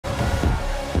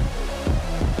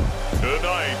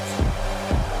tonight,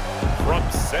 from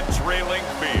CenturyLink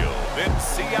Field in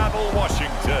Seattle,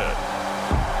 Washington,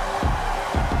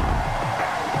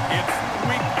 it's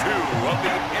Week 2 of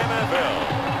the NFL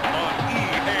on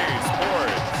EA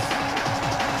Sports.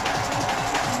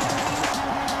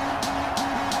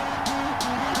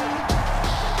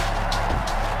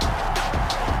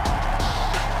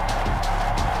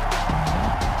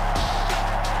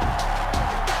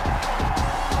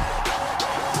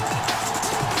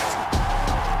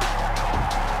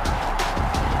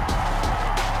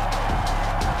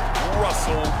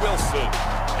 Russell Wilson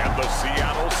and the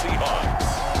Seattle Seahawks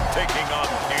taking on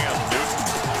Cam Newton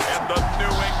and the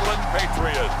New England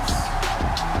Patriots.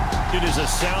 It is a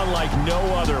sound like no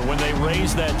other when they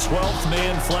raise that 12th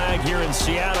man flag here in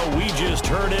Seattle. We just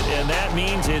heard it, and that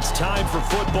means it's time for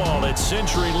football at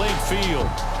CenturyLink Field.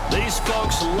 These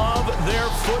folks love their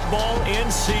football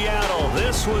in Seattle.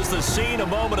 This was the scene a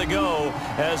moment ago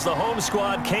as the home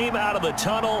squad came out of the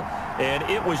tunnel, and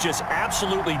it was just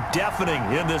absolutely deafening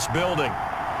in this building.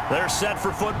 They're set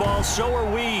for football, so are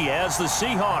we, as the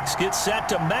Seahawks get set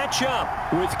to match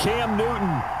up with Cam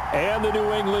Newton and the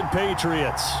New England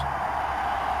Patriots.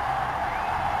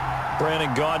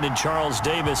 Brandon Gaudin and Charles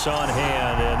Davis on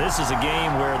hand, and this is a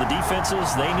game where the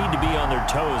defenses, they need to be on their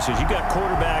toes because you've got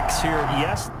quarterbacks here,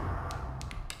 yes.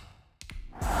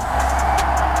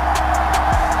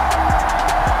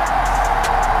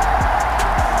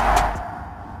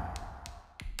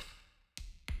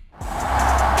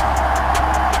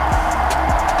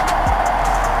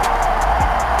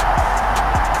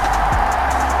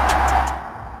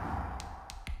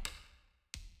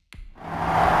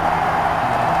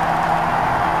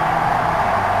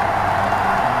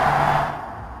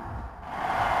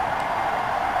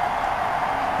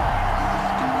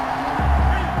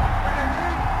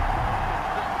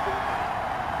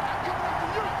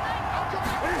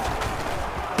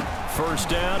 First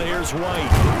down, here's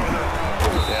White.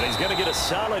 And he's going to get a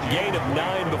solid gain of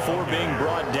 9 before being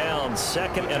brought down.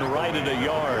 Second and right at a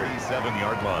yard.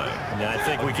 7-yard line. And I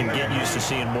think we can get used to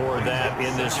seeing more of that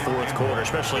in this fourth quarter,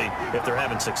 especially if they're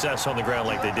having success on the ground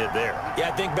like they did there.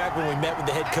 Yeah, I think back when we met with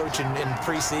the head coach in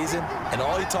preseason, and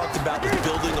all he talked about was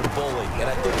building a bully. And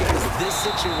I think it was this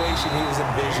situation he was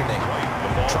envisioning.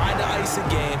 Trying to ice a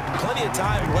game, plenty of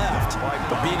time left,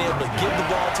 but being able to give the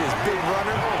ball to his big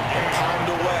runner and pound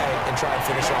away and try and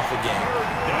finish off the game.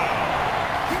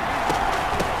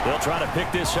 They'll try to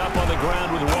pick this up on the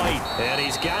ground with White. And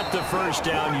he's got the first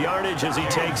down yardage as he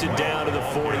takes it down to the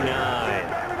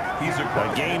 49.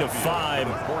 A gain of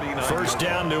 5. First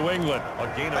down, New England. I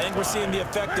think we're seeing the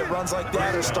effect that runs like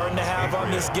that are starting to have on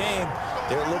this game.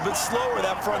 They're a little bit slower,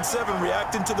 that front seven,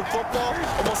 reacting to the football,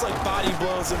 almost like body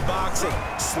blows in boxing,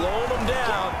 slowing them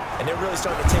down, and they're really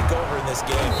starting to take over in this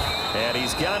game. And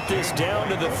he's got this down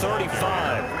to the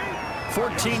 35.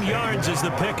 14 yards is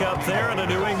the pickup there, and a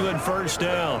New England first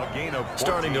down.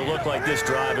 Starting to look like this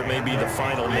drive, it may be the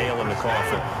final nail in the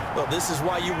coffin. Well, this is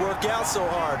why you work out so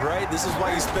hard, right? This is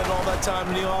why you spend all that time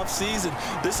in the offseason.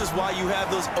 This is why you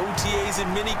have those OTAs and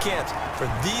mini camps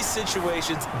for these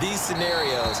situations, these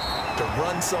scenarios, to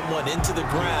run someone into the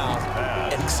ground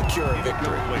and secure a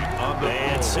victory.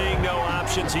 And seeing no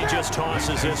options, he just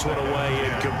tosses this one away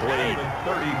incomplete.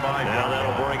 Now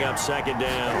that'll bring up second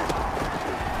down.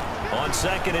 On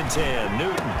 2nd and 10,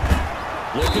 Newton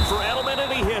looking for Edelman,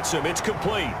 and he hits him. It's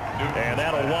complete. And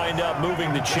that'll wind up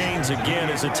moving the chains again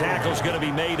as the tackle's going to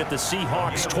be made at the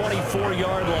Seahawks'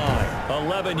 24-yard line.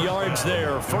 11 yards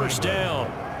there, first down.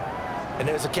 And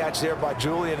there's a catch there by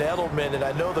Julian Edelman, and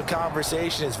I know the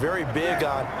conversation is very big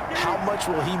on how much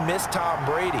will he miss Tom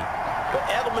Brady. But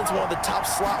Edelman's one of the top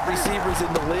slot receivers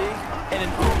in the league and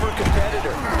an uber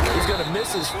competitor. He's going to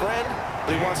miss his friend,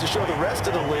 but he wants to show the rest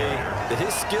of the league that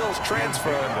his skills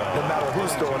transfer no matter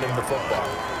who's throwing him the football.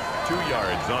 2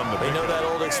 yards on the They know that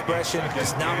old expression,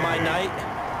 it's not my night.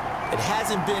 It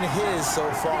hasn't been his so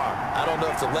far. I don't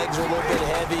know if the legs are a little bit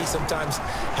heavy. Sometimes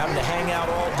having to hang out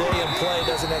all day and play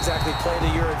doesn't exactly play to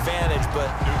your advantage,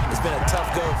 but it's been a tough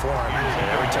go for him.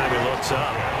 And every time he looks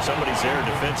up, somebody's there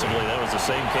defensively. That was the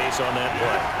same case on that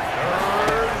play.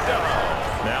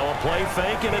 Now a play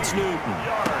fake, and it's Newton.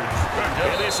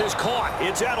 And this is caught.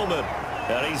 It's Edelman.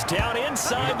 And he's down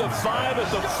inside the 5 at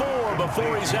the 4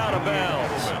 before he's out of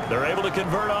bounds. They're able to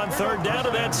convert on third down,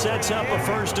 and that sets up a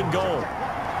first and goal.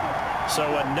 So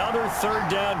another third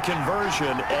down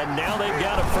conversion, and now they've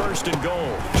got a first and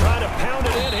goal. Trying to pound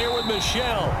it in here with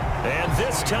Michel. And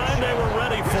this time they were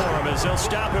ready for him as they'll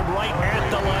stop him right at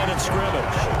the line of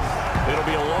scrimmage. It'll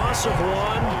be a loss of 1,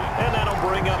 and that'll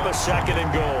bring up a second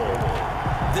and goal.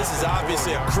 This is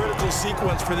obviously a critical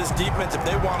sequence for this defense if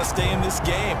they want to stay in this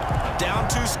game. Down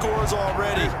 2 scores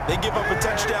already. They give up a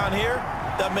touchdown here.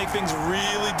 That make things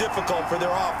really difficult for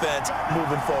their offense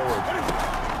moving forward.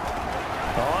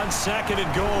 On 2nd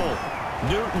and goal,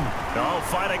 Newton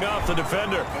fighting off the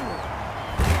defender.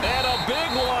 And a big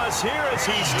loss here as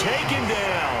he's taken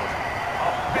down.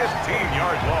 A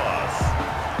 15-yard loss.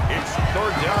 It's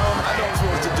 3rd down. I know I'm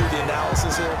supposed to do the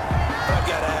analysis here, but I've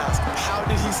got to ask, how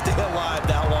did he stay alive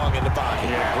that long in the pocket?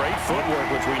 Yeah, great footwork,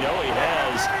 which we know he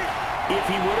has. If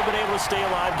he would have been able to stay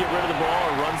alive, get rid of the ball,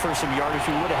 or run for some yardage,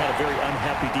 he would have had a very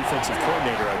unhappy defensive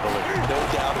coordinator, I believe. No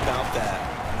doubt about that.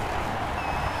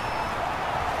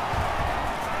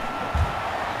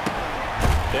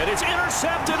 And it's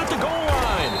intercepted at the goal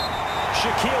line.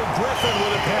 Shaquille Griffin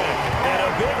with a pick. And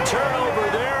a big turnover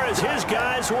there as his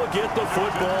guys will get the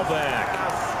football back.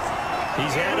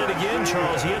 He's had it again,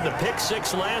 Charles. He had the pick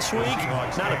 6 last week.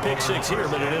 Not a pick 6 here,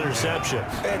 but an interception.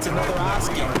 It's another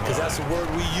Oski, because that's the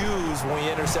word we use when we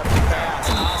intercept the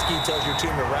pass. Oski tells your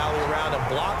team to rally around and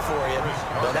block for you.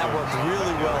 But that worked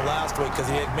really well last week because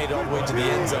he had made it all the way to the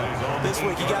end zone. This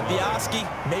week he got the Oski,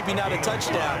 maybe not a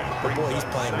touchdown, but boy, he's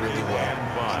playing really well.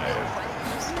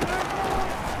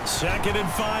 2nd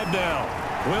and 5 now.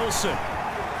 Wilson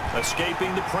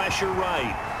escaping the pressure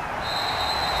right.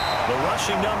 The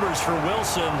rushing numbers for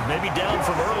Wilson maybe down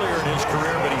from earlier in his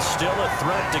career, but he's still a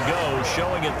threat to go,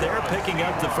 showing it they're picking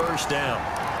up the 1st down.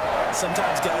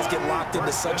 Sometimes guys get locked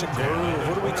into such a groove.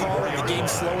 What do we call it? The game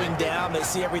slowing down. They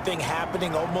see everything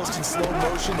happening almost in slow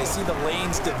motion. They see the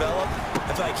lanes develop.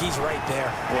 I feel like he's right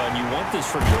there. Well, and you want this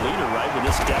from your leader, right? With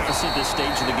this deficit, this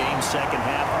stage of the game, 2nd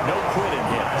half, no quitting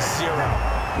him.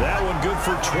 0. That one good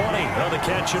for 20 on the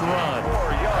catch and run.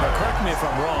 Now, correct me if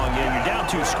I'm wrong. Yeah, you're down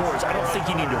 2 scores. I don't think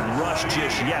you need to rush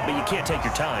just yet, but you can't take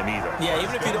your time either. Yeah,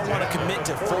 even if you don't want to commit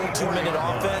to full 2-minute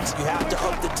offense, you have to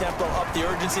up the tempo, up the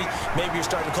urgency. Maybe you're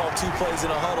starting to call 2 plays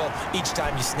in a huddle each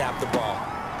time you snap the ball.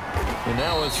 And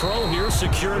now a throw here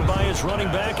secured by his running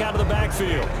back out of the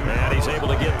backfield. And he's able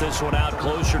to get this one out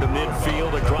closer to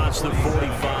midfield across the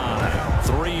 45.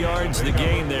 3 yards the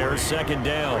gain there, 2nd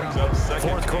down.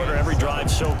 4th quarter, every drive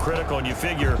so critical, and you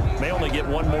figure may only get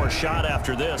 1 more shot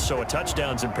after this, so a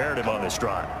touchdown's imperative on this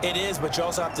drive. It is, but you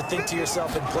also have to think to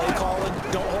yourself in play calling,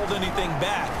 don't hold anything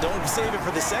back. Don't save it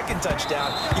for the 2nd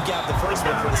touchdown. You got the 1st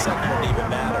one for the 2nd one, even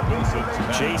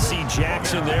matter. J.C.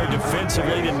 Jackson there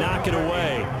defensively to knock it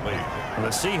away. The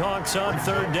Seahawks on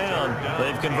 3rd down.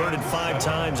 They've converted 5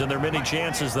 times in their many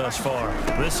chances thus far.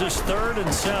 This is 3rd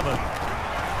and 7.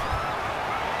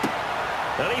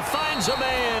 And he finds a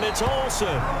man. It's Olsen.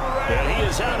 And he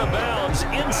is out of bounds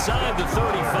inside the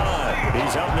 35.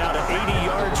 He's up now to 80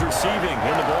 yards receiving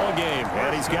in the ball game.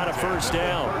 And he's got a 1st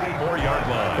down. 4-yard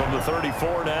line. From the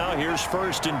 34 now, here's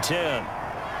 1st and 10.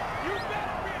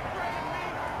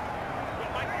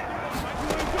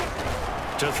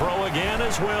 To throw again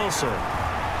is Wilson.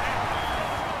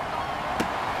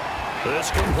 This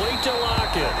complete to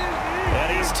Lockett.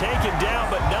 And he's taken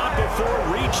down, but not before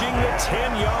reaching the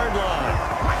 10-yard line.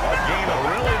 A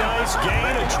really nice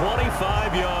gain of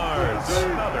 25 yards.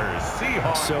 Another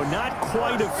Seahawks. So not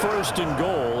quite a 1st and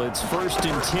goal. It's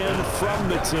 1st and 10 from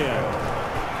the 10.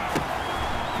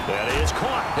 That is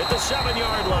caught at the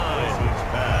 7-yard line.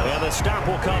 And the stop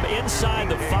will come inside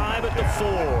the 5 at the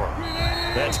 4.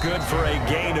 That's good for a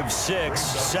gain of 6,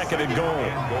 2nd and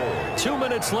goal. 2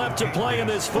 minutes left to play in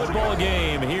this football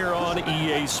game here on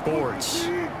EA Sports.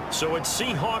 So it's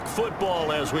Seahawk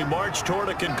football as we march toward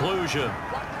a conclusion.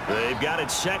 They've got it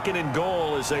 2nd and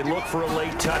goal as they look for a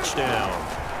late touchdown.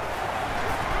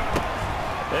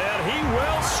 And he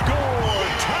will score.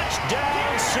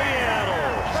 Touchdown,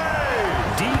 Seattle.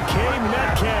 DK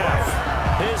Metcalf.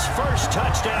 His 1st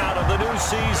touchdown of the new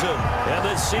season. And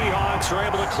the Seahawks are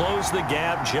able to close the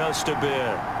gap just a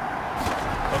bit.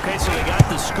 Okay, so they got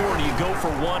the score. Do you go for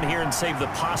 1 here and save the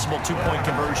possible 2-point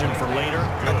conversion for later?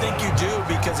 I think you do,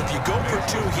 because if you go for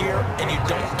 2 here and you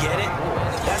don't get it,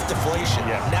 that's deflation.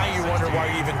 Yeah. Now you wonder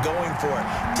why you're even going for it.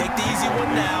 Take the easy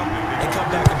one now and come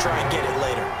back and try and get it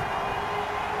later.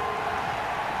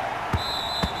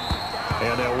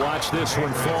 And they'll watch this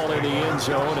one fall in the end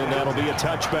zone, and that'll be a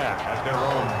touchback. At their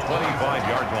own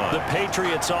 25-yard line. The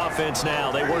Patriots offense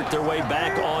now, they work their way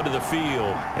back onto the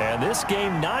field. And this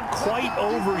game not quite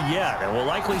over yet. And we'll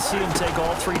likely see them take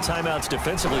all 3 timeouts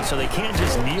defensively, so they can't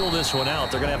just kneel this one out.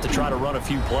 They're going to have to try to run a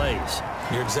few plays.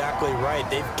 You're exactly right.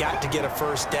 They've got to get a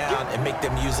 1st down and make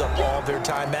them use up all their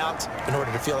timeouts in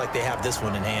order to feel like they have this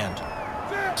one in hand.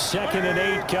 2nd and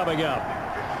 8 coming up.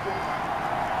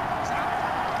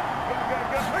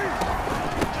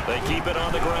 They keep it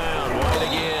on the ground. Wide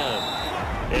again.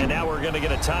 And now we're going to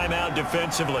get a timeout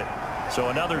defensively. So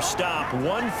another stop,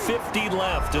 1:50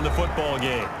 left in the football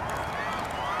game.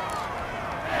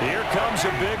 Here comes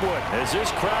a big one as this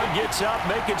crowd gets up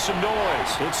making some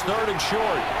noise. It's 3rd and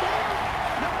short.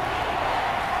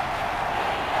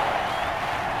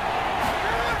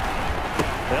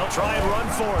 They'll try and run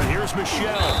for it. Here's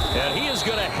Michel. And he is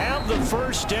going to have the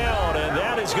first down, and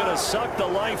that is going to suck the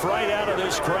life right out of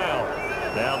this crowd.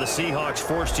 Now the Seahawks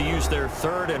forced to use their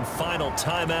 3rd and final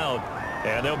timeout.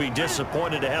 And they'll be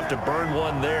disappointed to have to burn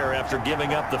one there after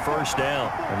giving up the first down.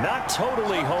 Not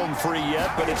totally home free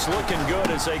yet, but it's looking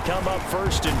good as they come up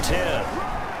 1st and 10.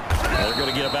 They're going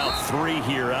to get about 3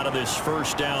 here out of this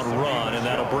first down run, and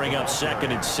that'll bring up 2nd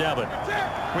and 7.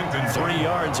 3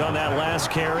 yards on that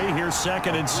last carry. Here's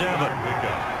 2nd and 7.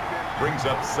 Brings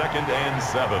up 2nd and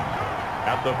 7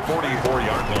 at the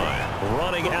 44-yard line.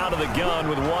 Running out of the gun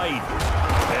with White.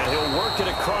 And he'll work it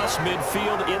across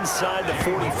midfield inside the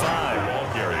 45.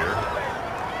 Ball carrier.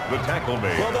 The tackle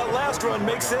made. Well, that last run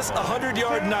makes this a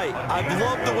 100-yard night. I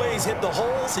love the way he's hit the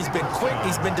holes. He's been quick,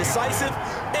 he's been decisive,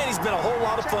 and he's been a whole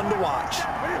lot of fun to watch.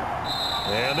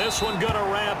 And this one going to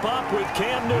wrap up with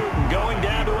Cam Newton going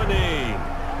down to a knee.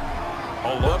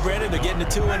 Well, Brandon, they're getting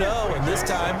to 2-0, and this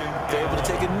time they're able to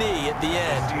take a knee at the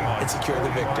end and secure the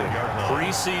victory.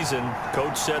 Preseason,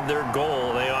 coach said their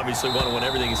goal, they obviously want to win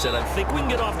everything. He said, I think we can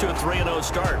get off to a 3-0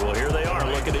 start. Well, here they are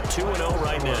looking at 2-0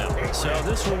 right now. So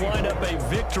this will wind up a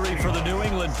victory for the New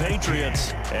England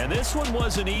Patriots. And this one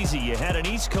wasn't easy. You had an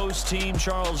East Coast team,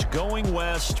 Charles, going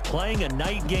west, playing a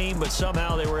night game, but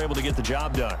somehow they were able to get the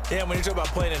job done. Yeah, when you talk about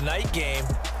playing a night game,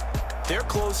 they're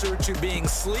closer to being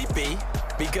sleepy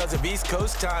because of East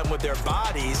Coast time with their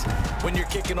bodies when you're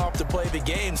kicking off to play the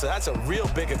game. So that's a real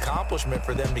big accomplishment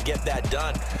for them to get that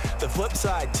done. The flip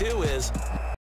side, too, is